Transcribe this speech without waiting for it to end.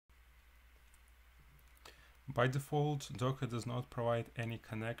By default, Docker does not provide any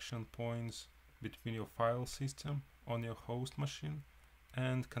connection points between your file system on your host machine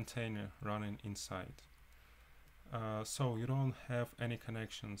and container running inside. So you don't have any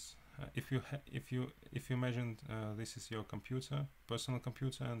connections. If you imagine this is your computer, personal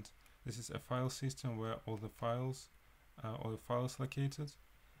computer, and this is a file system where all the files located,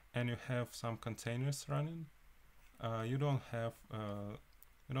 and you have some containers running, you don't have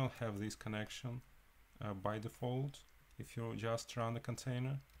this connection by default if you just run the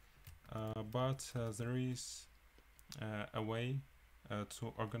container, but there is a way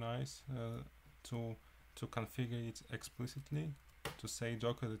to organize to configure it explicitly, to say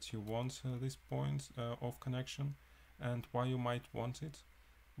Docker that you want this point of connection. And why you might want it?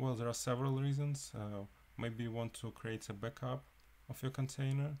 Well, there are several reasons. Maybe you want to create a backup of your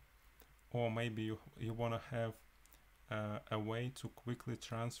container, or maybe you want to have a way to quickly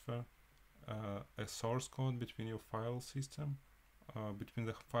transfer a source code between your file system, between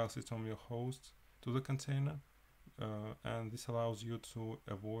the file system of your host to the container. And this allows you to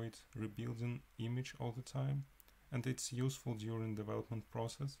avoid rebuilding image all the time, and it's useful during development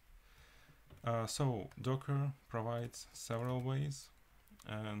process. So Docker provides several ways,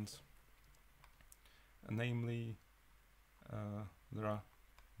 and namely there are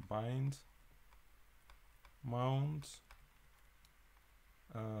bind, mount,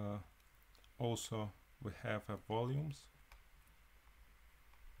 also we have volumes,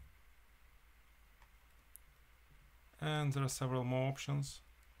 and there are several more options,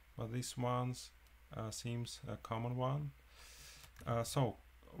 but this ones seems a common one. So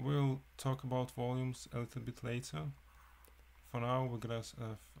we'll talk about volumes a little bit later. For now we're gonna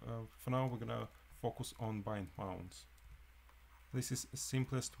focus on bind mounts. This is the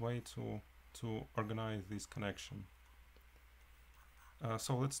simplest way to organize this connection.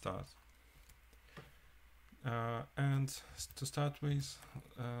 So let's start. And to start with,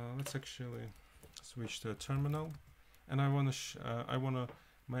 let's actually switch to a terminal. And I wanna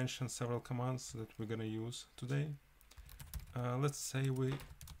mention several commands that we're gonna use today. Let's say we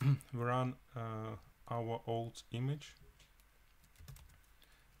run our old image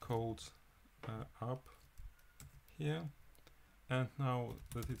called up here, and now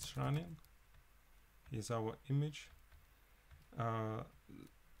that it's running, here's our image.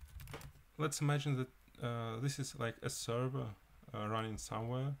 Let's imagine that this is like a server running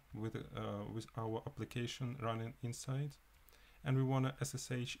somewhere with our application running inside, and we want to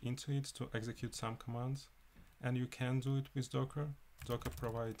SSH into it to execute some commands. And you can do it with Docker. Docker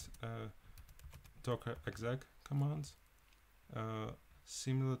provides docker exec commands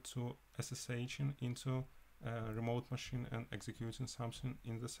similar to SSHing into a remote machine and executing something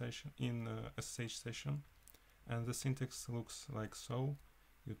in the session, in a SSH session. And the syntax looks like so.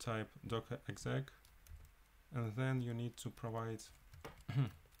 You type docker exec, and then you need to provide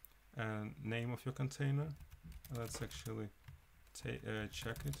a name of your container. Let's actually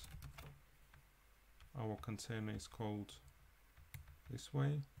check it. Our container is called this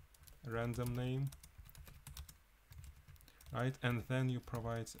way, a random name, right? And then you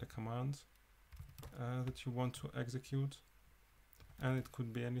provide a command that you want to execute, and it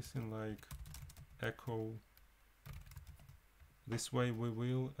could be anything like echo. This way we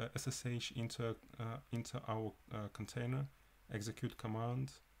will SSH into our container, execute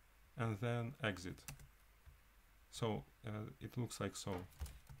command, and then exit. So it looks like so.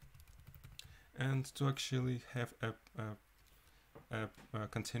 And to actually have a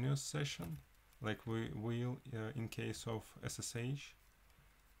continuous session, like we will in case of SSH,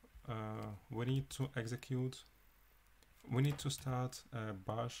 we need to start a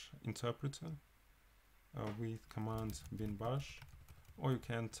bash interpreter with command bin bash, or you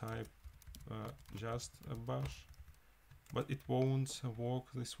can type just a bash, but it won't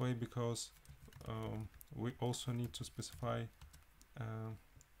work this way because we also need to specify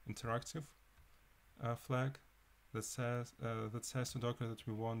interactive flag that says to Docker that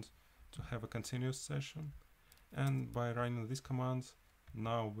we want to have a continuous session. And by running this command,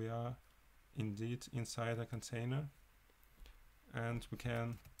 now we are indeed inside a container, and we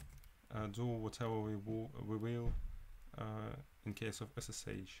can do whatever we will in case of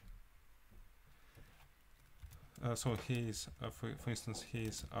SSH. So here is, for instance, here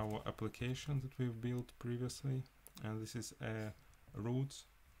is our application that we've built previously, and this is a root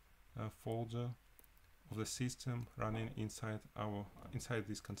folder of the system running inside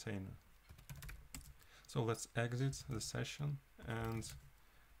this container. So let's exit the session, and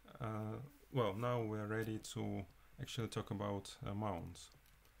well, now we're ready to actually talk about mounts.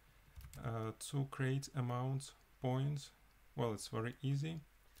 To create a mount point, well, it's very easy.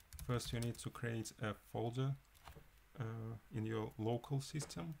 first you need to create a folder in your local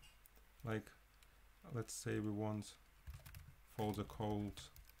system. Like, let's say we want folder called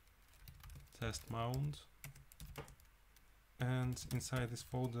test mount, and inside this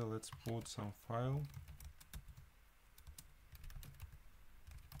folder let's put some file.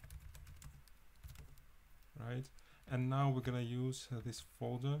 Right, and now we're gonna use this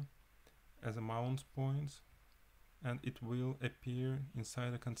folder as a mount point, and it will appear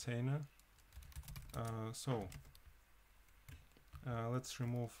inside a container. So let's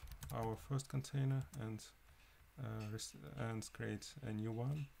remove our first container and create a new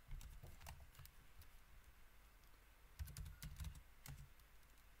one.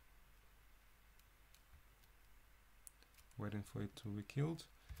 Waiting for it to be killed.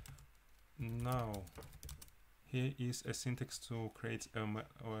 Now here is a syntax to create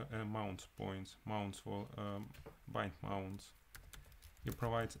a mount point, mount for bind mount. You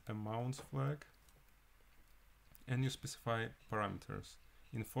provide a mount flag and you specify parameters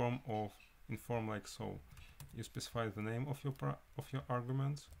in form like so. You specify the name of your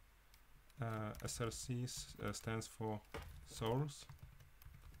argument. SRC stands for source.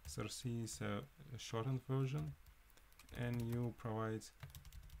 SRC is a shortened version, and you provide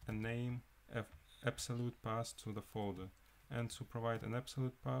a name of absolute path to the folder. And to provide an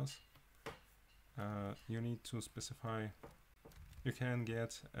absolute path, you need to specify. You can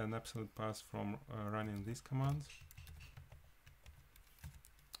get an absolute path from running this command,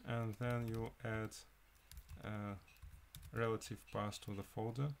 and then you add a relative path to the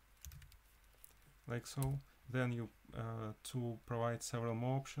folder, like so. Then you to provide several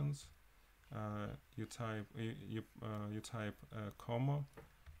more options, you type comma,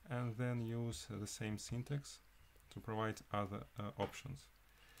 and then use the same syntax to provide other options.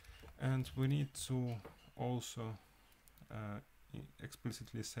 And we need to also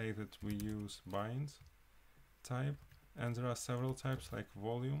explicitly say that we use bind type, and there are several types like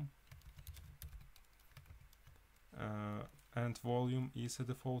volume, and volume is a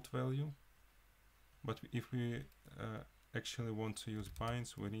default value, but if we actually want to use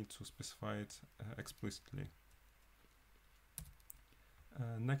binds, we need to specify it explicitly.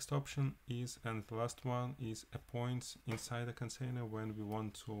 Next option is, and the last one is, a point inside a container when we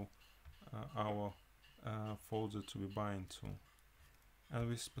want to our folder to be bind to, and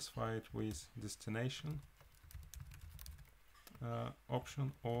we specify it with destination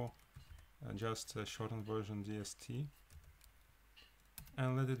option, or just a shortened version DST,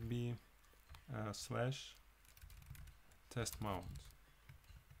 and let it be slash test mount.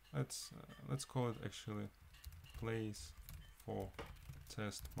 Let's call it actually place for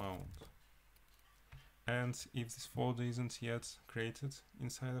test mount. And if this folder isn't yet created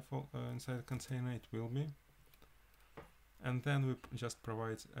inside the container, it will be. And then we just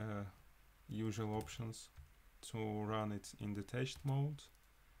provide usual options to run it in detached mode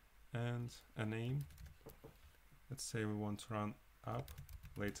and a name. Let's say we want to run up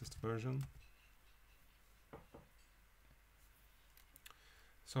latest version.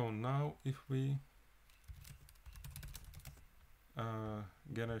 So now if we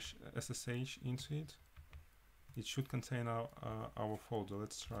get a SSH into it, it should contain our folder.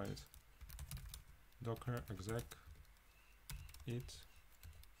 Let's try it. Docker exec it.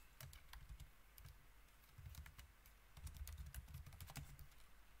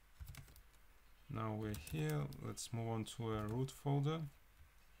 Now we're here. Let's move on to a root folder,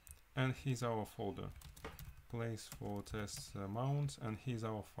 and here's our folder, place for test mount, and here's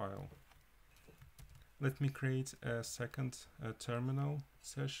our file. Let me create a second terminal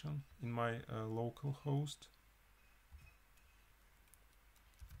session in my local host,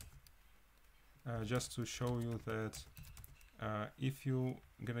 just to show you that if you're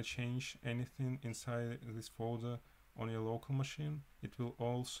gonna change anything inside this folder on your local machine, it will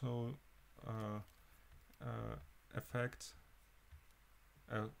also affect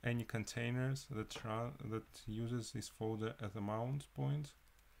any containers that uses this folder as a mount point.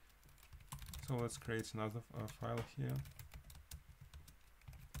 So let's create another file here.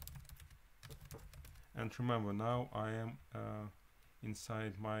 And remember, now I am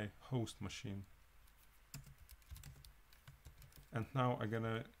inside my host machine. And now I'm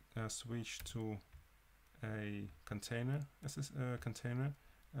gonna switch to a container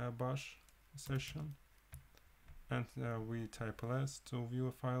bash session, and we type ls to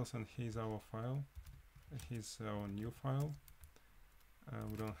view files, and here's our file. Here's our new file.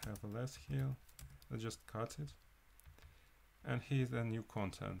 We don't have a ls here. Let's just cut it, and here's the new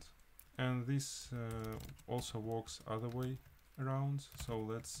content. And this also works other way around. So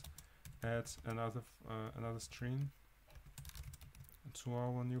let's add another string to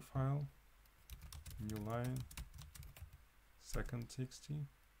our new file, new line, second txt,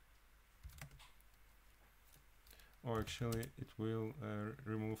 or actually it will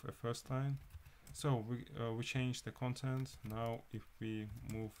remove a first line. So we change the content. Now if we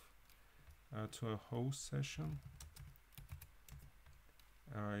move to a host session,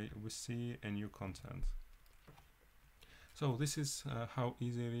 we see a new content. So this is how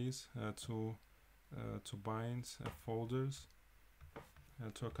easy it is to bind folders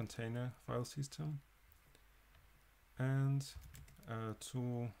to a container file system, and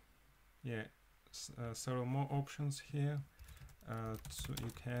several more options here. So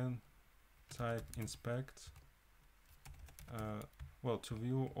you can type inspect. Well, to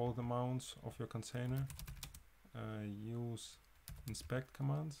view all the mounts of your container, use inspect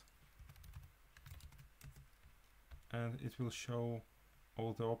command, and it will show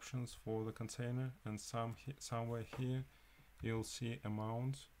all the options for the container, and somewhere here you'll see a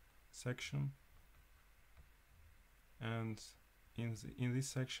mount section, and in this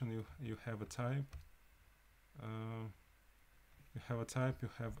section you have a type, you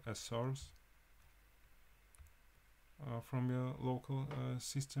have a source from your local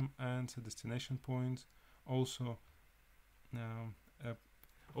system, and a destination point. Also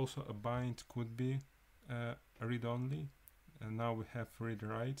a bind could be read-only, and now we have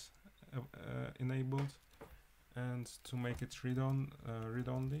read-write enabled. And to make it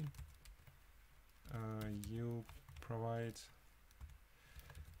read-only, you provide,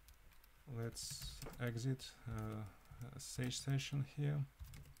 let's exit Sage session here,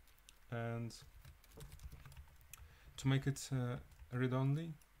 and to make it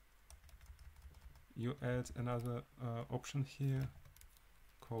read-only, you add another option here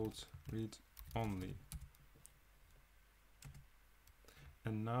called read-only.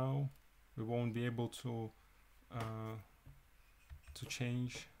 And now we won't be able to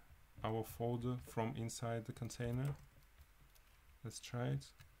change our folder from inside the container. Let's try it.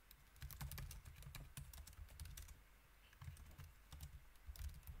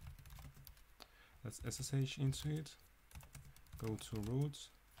 Let's SSH into it, go to root,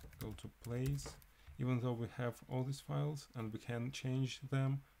 go to place. Even though we have all these files and we can change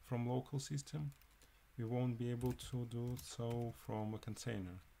them from local system, we won't be able to do so from a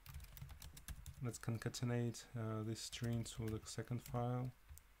container. Let's concatenate this string to the second file,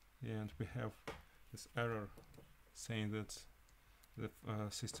 and we have this error saying that the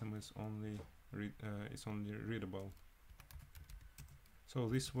system is only readable. So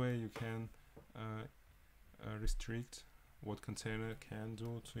this way you can restrict what container can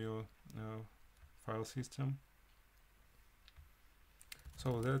do to your file system.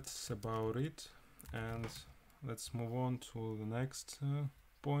 So that's about it, and let's move on to the next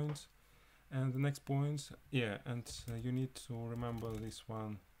point. And the next point, you need to remember this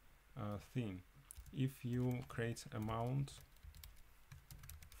one thing. If you create a mount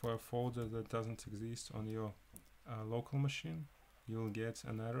for a folder that doesn't exist on your local machine, you'll get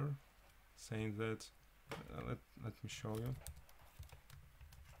an error saying that, let me show you.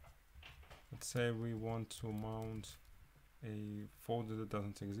 Let's say we want to mount a folder that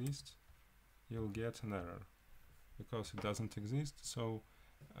doesn't exist. You'll get an error because it doesn't exist. So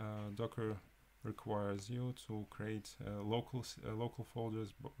Docker requires you to create local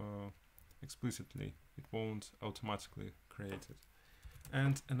folders explicitly. It won't automatically create it.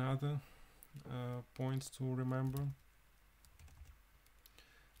 And another point to remember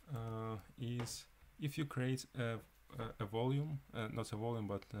is if you create a volume, not a volume,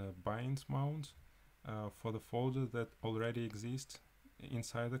 but a bind mount for the folder that already exists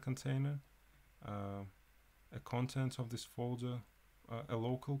inside the container, a content of this folder, a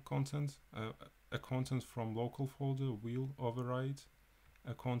local content, a content from local folder will override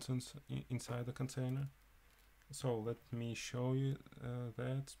a content inside the container. So let me show you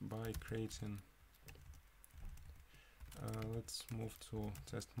that by creating, let's move to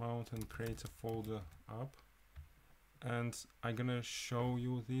test mount and create a folder app. And I'm gonna show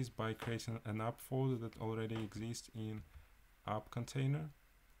you this by creating an app folder that already exists in app container.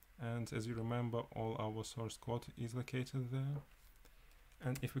 And as you remember, all our source code is located there.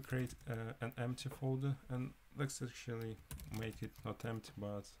 And if we create an empty folder, and let's actually make it not empty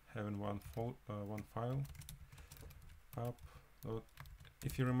but having one file, app.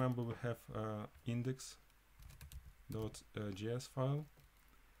 If you remember, we have index.js file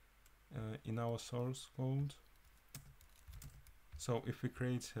in our source code. So if we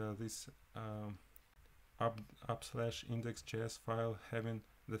create this app/index.js file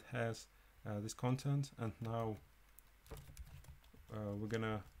that has this content, and now we're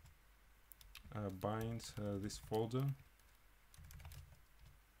gonna bind this folder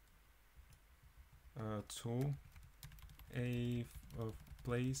to a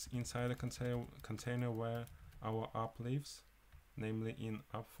place inside a container where our app lives, namely in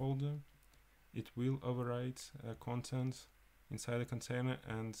app folder. It will overwrite content inside the container,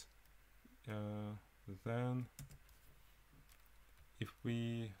 and then if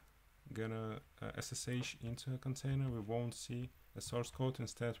we gonna SSH into a container, we won't see a source code.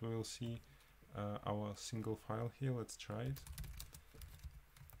 Instead we will see our single file here. Let's try it.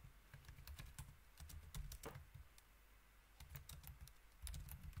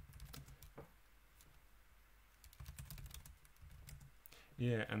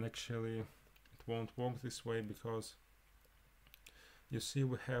 Yeah, and actually it won't work this way, because you see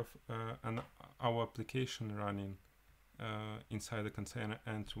we have our application running inside the container,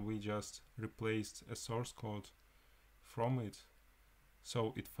 and we just replaced a source code from it,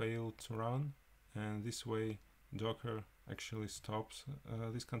 so it failed to run, and this way Docker actually stops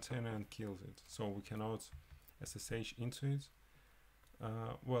this container and kills it, so we cannot SSH into it.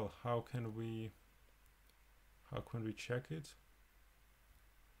 Well, how can we check it?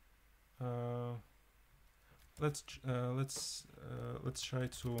 Let's try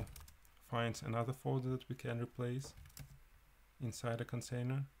to find another folder that we can replace inside a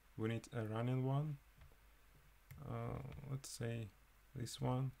container. We need a running one. Let's say this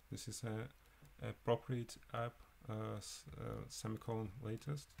one. This is a appropriate app semicolon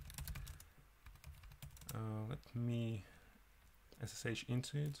latest. Let me SSH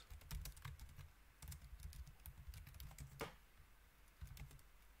into it.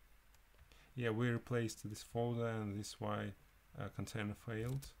 Yeah, we replaced this folder, and this is why container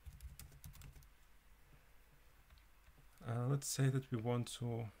failed. Let's say that we want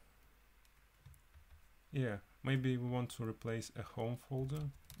to, maybe we want to replace a home folder.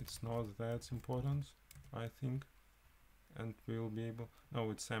 It's not that important, I think, and we'll be able,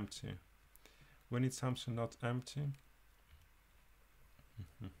 no, it's empty. We need something not empty.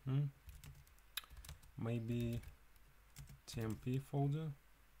 Maybe TMP folder.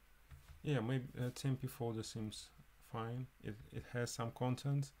 Yeah, maybe TMP folder seems fine. It has some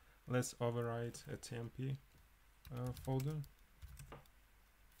content. Let's overwrite a TMP folder.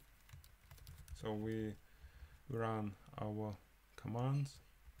 So we run our commands,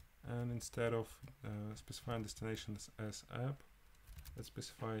 and instead of specifying destinations as app, let's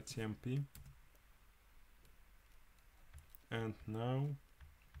specify TMP. And now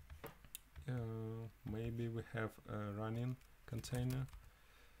maybe we have a running container.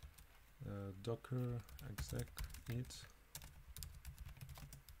 Docker exec it.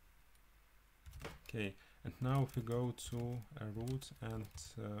 Okay, and now if we go to a root and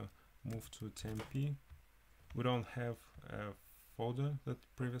move to TMP, we don't have a folder that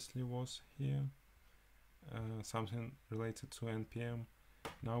previously was here, something related to npm.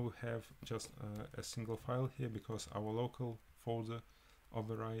 Now we have just a single file here, because our local folder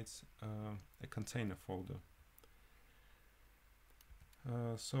overrides a container folder.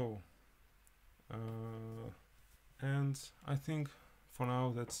 And I think for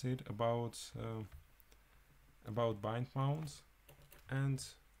now that's it about bind mounts. And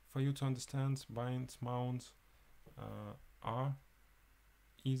for you to understand, bind mounts are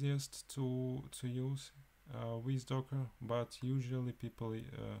easiest to use with Docker, but usually people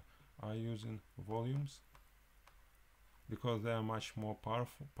are using volumes, because they are much more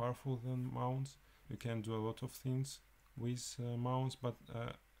powerful than mounts. You can do a lot of things with mounts, but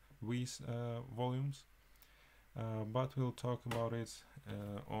with volumes, but we'll talk about it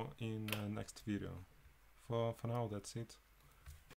in the next video. For now, that's it.